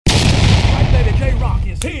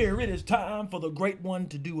Here it is time for the great one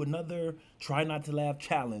to do another Try Not to Laugh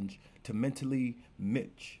challenge to Mentally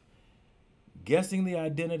Mitch. Guessing the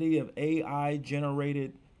identity of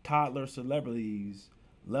AI-generated toddler celebrities,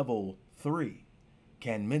 level 3.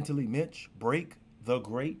 Can Mentally Mitch break the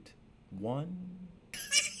great one?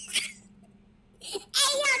 Hey, yo,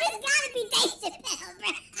 this gotta be Dave Chappelle,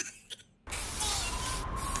 bro.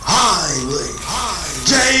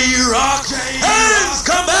 J-Rocc has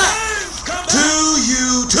come back to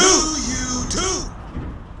YouTube.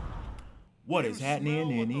 What is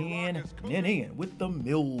happening in with the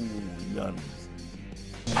millions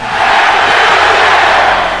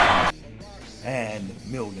and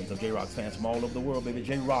millions of J-Rocc fans from all over the world, baby?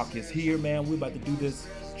 J-Rocc is here, man. We're about to do this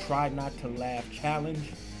Try Not to Laugh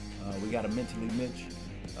challenge. We got a Mentally Mitch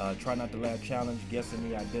Try Not to Laugh challenge, guessing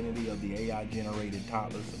the identity of the AI-generated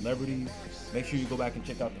toddler celebrities. Make sure you go back and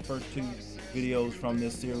check out the first 2 videos from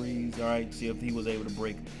this series, all right? See if he was able to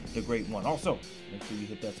break the great one. Also, make sure you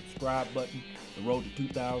hit that subscribe button. The road to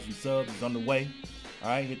 2,000 subs is underway, all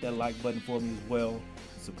right? Hit that like button for me as well.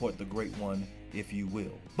 Support the great one if you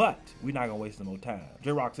will. But we're not gonna waste no more time.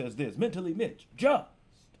 J-Rocc says this: Mentally Mitch, just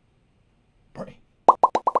pray.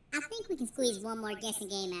 I think we can squeeze one more guessing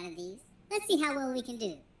game out of these. Let's see how well we can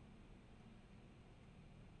do.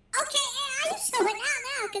 Okay, are you showing out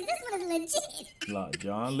now? Because this one is legit.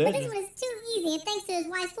 John But Legend. this one is too easy, and thanks to his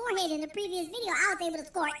wife's forehead in the previous video, I was able to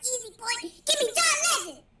score an easy point. Give me John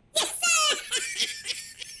Legend! Yes, sir!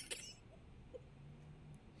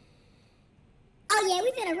 Oh yeah,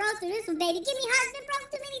 we finna roll through this one, baby. Give me heart's been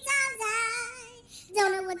broke too many times. I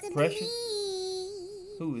don't know what to Pressure?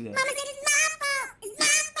 believe. Who is that? Mama said it's my fault. It's my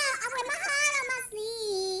fault. I wear my heart on my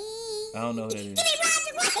sleeve. I don't know who that is. Give me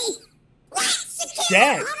Roger Wade. What? Shakira.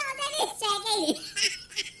 Shaq. Hold on, that is Shaq, ain't it?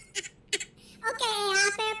 Okay,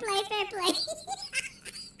 fair play, fair play.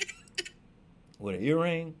 With an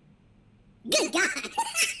earring? Good God.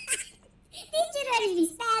 These generators be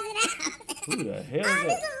spazzing out. Who the hell is This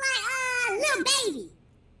that? is like, Lil Baby.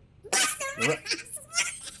 Busta Rhymes.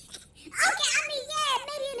 Okay, I mean, yeah,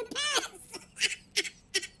 maybe in the past.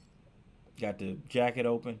 Got the jacket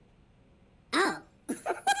open. Oh.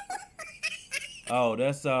 Oh,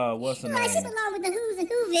 that's what's the You should name? belong with the Who's and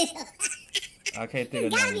Whoville. I can't think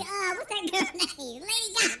of Gotta the be, name. what's that girl's name? Lady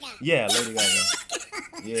Gaga. Yeah, Lady Gaga.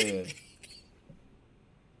 Yeah.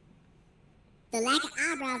 The lack of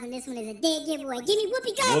eyebrows in this one is a dead giveaway. Give me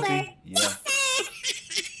Whoopi Goldberg. Whoopi? Yeah. Yes,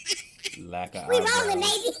 sir. Lack of We rolling, eyebrows.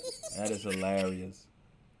 baby. That is hilarious.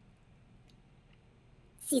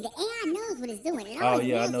 See, the AI knows what it's doing. It Oh, always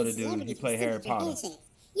yeah, I knows know these the dude. He celebrities played with Harry signature Potter. handshakes.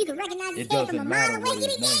 You can recognize his It head from a doesn't mile matter away. what Give me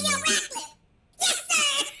his name Daniel is. Radcliffe. Yes,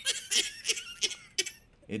 sir.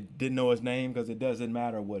 It didn't know his name because it doesn't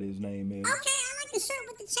matter what his name is. Okay, I like the shirt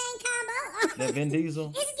with the chain combo. That Vin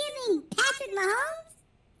Diesel? It's giving Patrick Mahomes.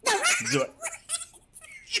 The Rock. Jo-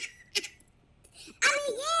 I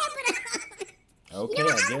mean, yeah, but Okay, you know,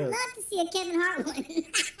 I I would guess. love to see a Kevin Hart one.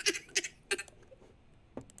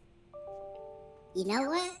 You know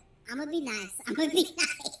what? I'm gonna be nice.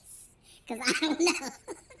 Cause I don't know.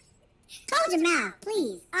 Close your mouth,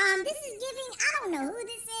 please. This is giving. I don't know who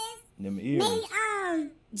this is. Them ears. Maybe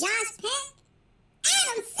Josh Peck.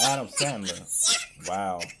 Adam Sandler.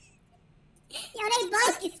 Wow. Yo, they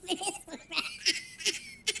both is for this one, bro.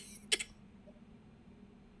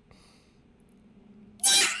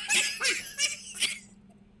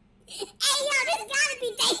 Hey, yo, this gotta be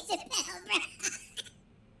Dave Chappelle, bro.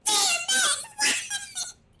 DMX, what?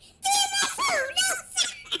 DMX who? No, sir.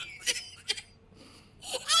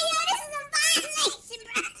 Hey, yo, this is a violation,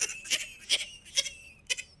 bro.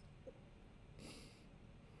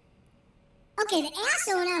 Okay, the AI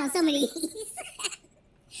showing out on some of these.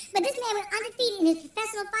 But this man was undefeated in his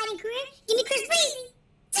professional fighting career. Give me Chris Breezy.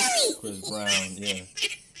 Too easy. Chris Brown, yeah.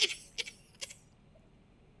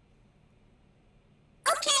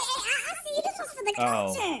 Okay, I see you. This was for the Oh.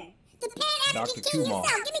 culture. The Pan-African Dr. king Kumar.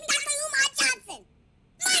 himself. Give me Dr. Umar Johnson.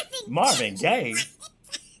 Marvin Gaye?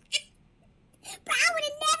 Bro, I would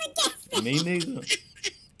have never guessed that. Me neither.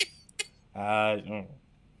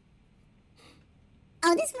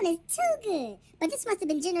 Oh, this one is too good. But this must have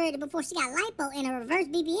been generated before she got lipo and a reverse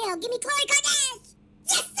BBL. Give me Khloe Kardashian.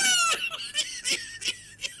 Yes, sir.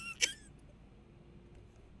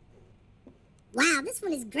 Wow, this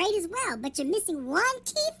one is great as well. But you're missing one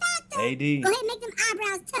key factor. AD. Go ahead and make them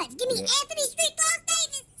eyebrows touch. Give me Yeah. Anthony Street Boss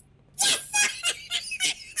Davis. Yes, sir.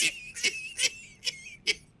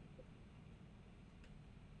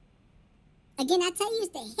 Again, I tell you,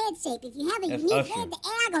 it's the head shape. If you have a That's unique Usher. head, the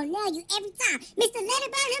AI gonna nail you every time. Mr.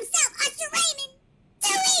 Letterburn himself, Usher Raymond.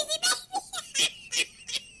 Too easy, baby.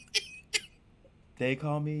 They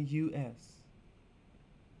call me US.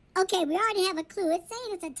 Okay, we already have a clue. It's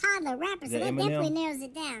saying it's a toddler rapper, so that Eminem? definitely narrows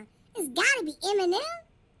it down. It's gotta be Eminem.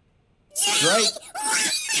 Drake.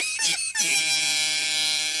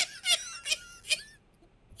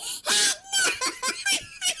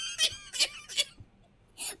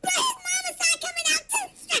 But his mama side coming out too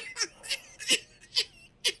strong.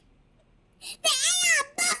 The AI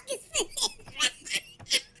bogus for this.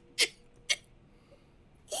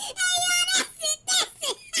 Hey, yo, that's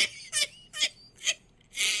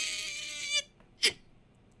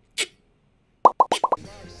it.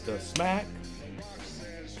 The smack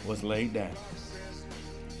was laid down.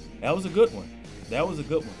 That was a good one. That was a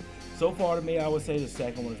good one. So far to me, I would say the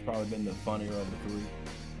second one has probably been the funnier of the three.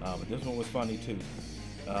 But this one was funny too.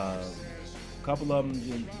 A couple of them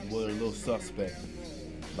just were a little suspect.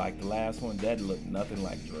 Like the last one, that looked nothing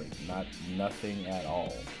like Drake. Nothing at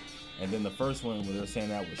all. And then the first one where they're saying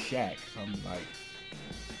that was Shaq. I'm like,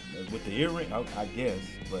 with the earring, I guess,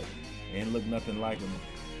 but it didn't look nothing like him.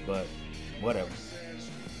 But whatever.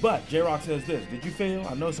 But J-Rocc says this: did you fail?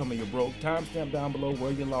 I know some of you broke. Timestamp down below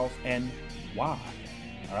where you lost and why.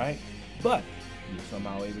 All right. But you're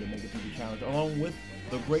somehow able to make it through the challenge along with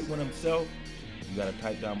the great one himself. You gotta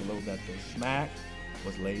type down below that the smack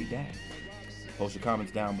was laid down. Post your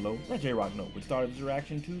comments down below. Let J-Rocc know which started his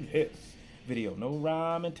reaction to this video. No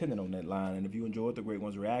rhyme intended on that line. And if you enjoyed the great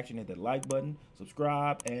one's reaction, hit that like button,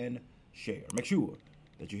 subscribe, and share. Make sure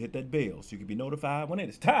that you hit that bell so you can be notified when it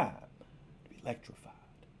is time to be electrified.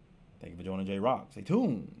 Thank you for joining J-Rocc. Stay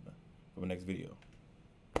tuned for the next video.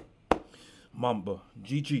 Mamba,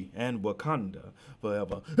 Gigi, and Wakanda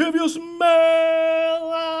forever. If you smell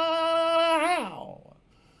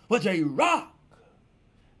what J-Rocc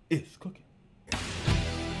is cooking.